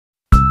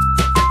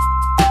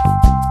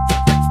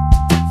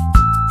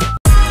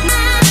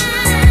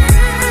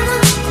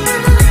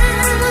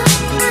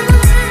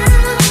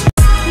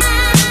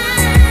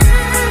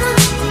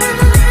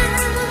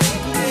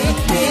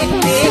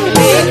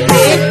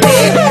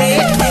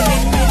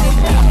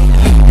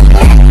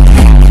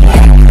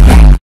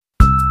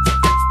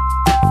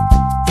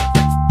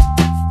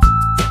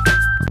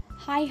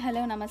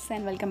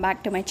and welcome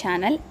back to my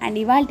channel. And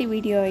ఇవాల్టి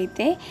video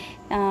అయితే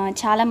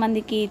చాలా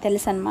మందికి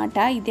తెలుసు అన్నమాట.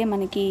 ఇదే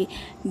మనకి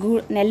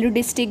నెల్లూరు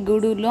డిస్ట్రిక్ట్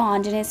గూడూరులో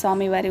ఆంజనేయ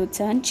స్వామి వారి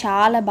ఉత్సవం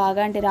చాలా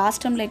బాగా అంటే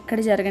రాష్ట్రంలో ఎక్కడ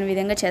జరగని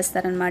విధంగా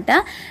చేస్తారనమాట.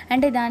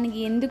 అంటే దానికి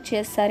ఎందుకు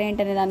చేస్తారు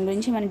ఏంటనే దాని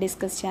గురించి మనం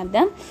డిస్కస్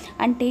చేద్దాం.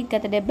 అంటే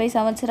గత 70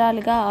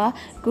 సంవత్సరాలుగా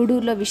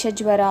గూడూరులో విష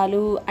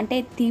జ్వరాలు అంటే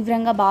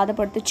తీవ్రంగా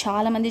బాధపడుతూ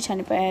చాలామంది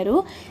చనిపోయారు.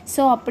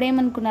 సో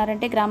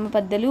అప్పుడేమనుకున్నారంటే గ్రామ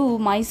పెద్దలు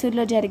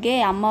మైసూరులో జరిగే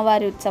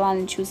అమ్మవారి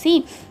ఉత్సవాలను చూసి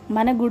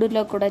మన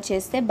గూడూరులో కూడా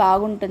చేస్తే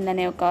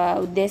బాగుంటుందనే ఒక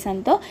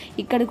ఉద్దేశంతో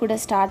ఇక్కడ కూడా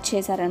స్టార్ట్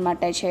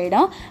చేశారనమాట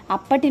చేయడం.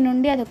 అప్పటి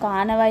నుండి అదొక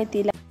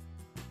ఆనవాయితీలా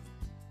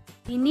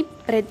దీన్ని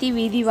ప్రతి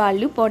వీధి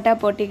వాళ్ళు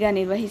పోటాపోటీగా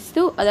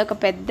నిర్వహిస్తూ అదొక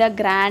పెద్ద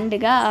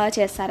గ్రాండ్గా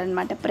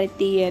చేస్తారనమాట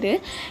ప్రతి ఇయర్.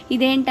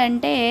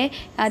 ఇదేంటంటే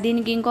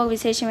దీనికి ఇంకొక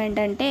విశేషం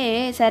ఏంటంటే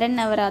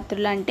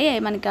శరన్నవరాత్రులు అంటే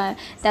మనకి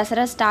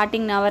దసరా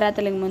స్టార్టింగ్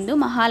నవరాత్రులకు ముందు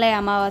మహాలయ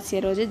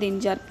అమావాస్య రోజు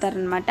దీన్ని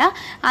జరుపుతారనమాట.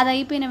 అది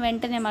అయిపోయిన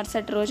వెంటనే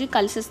మరుసటి రోజు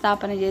కలశ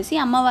స్థాపన చేసి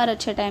అమ్మవారు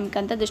వచ్చే టైంకి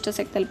అంతా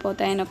దుష్టశక్తులు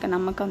పోతాయని ఒక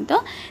నమ్మకంతో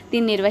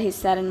దీన్ని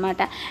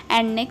నిర్వహిస్తారనమాట.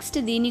 అండ్ నెక్స్ట్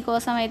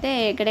దీనికోసం అయితే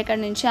ఎక్కడెక్కడ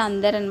నుంచి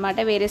అందరూ అనమాట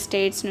వేరే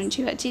స్టేట్స్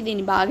నుంచి వచ్చి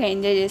దీన్ని బాగా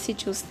ఎంజాయ్ చేసి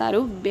చూస్తారు.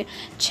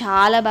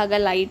 చాలా బాగా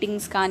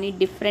లైటింగ్స్ కానీ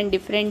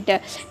డిఫరెంట్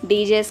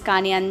డీజేస్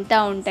కానీ అంతా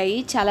ఉంటాయి.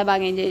 చాలా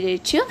బాగా ఎంజాయ్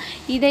చేయొచ్చు.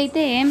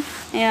 ఇదైతే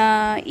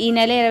ఈ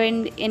నెల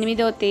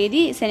 28వ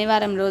తేదీ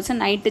శనివారం రోజు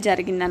నైట్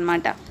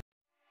జరిగిందనమాట.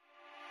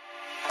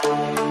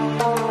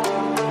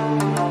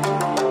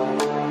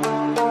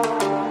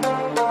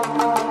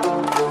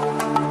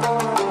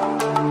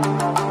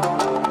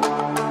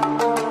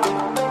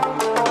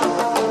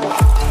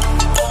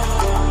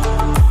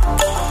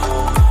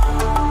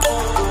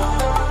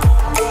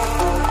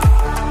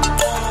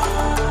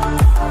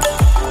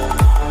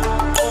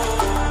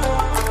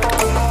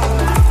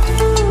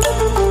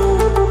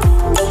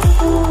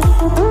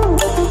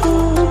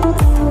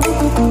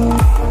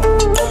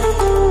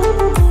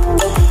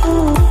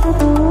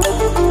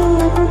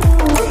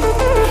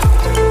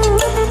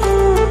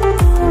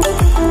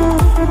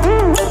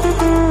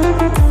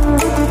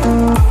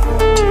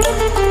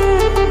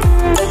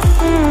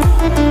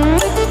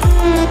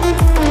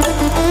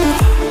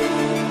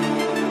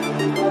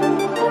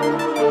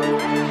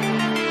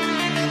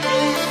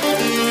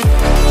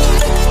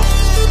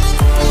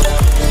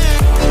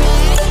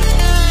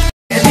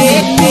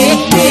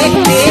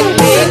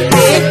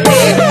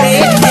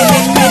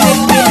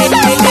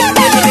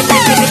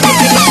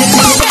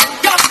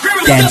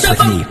 Dance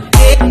with me.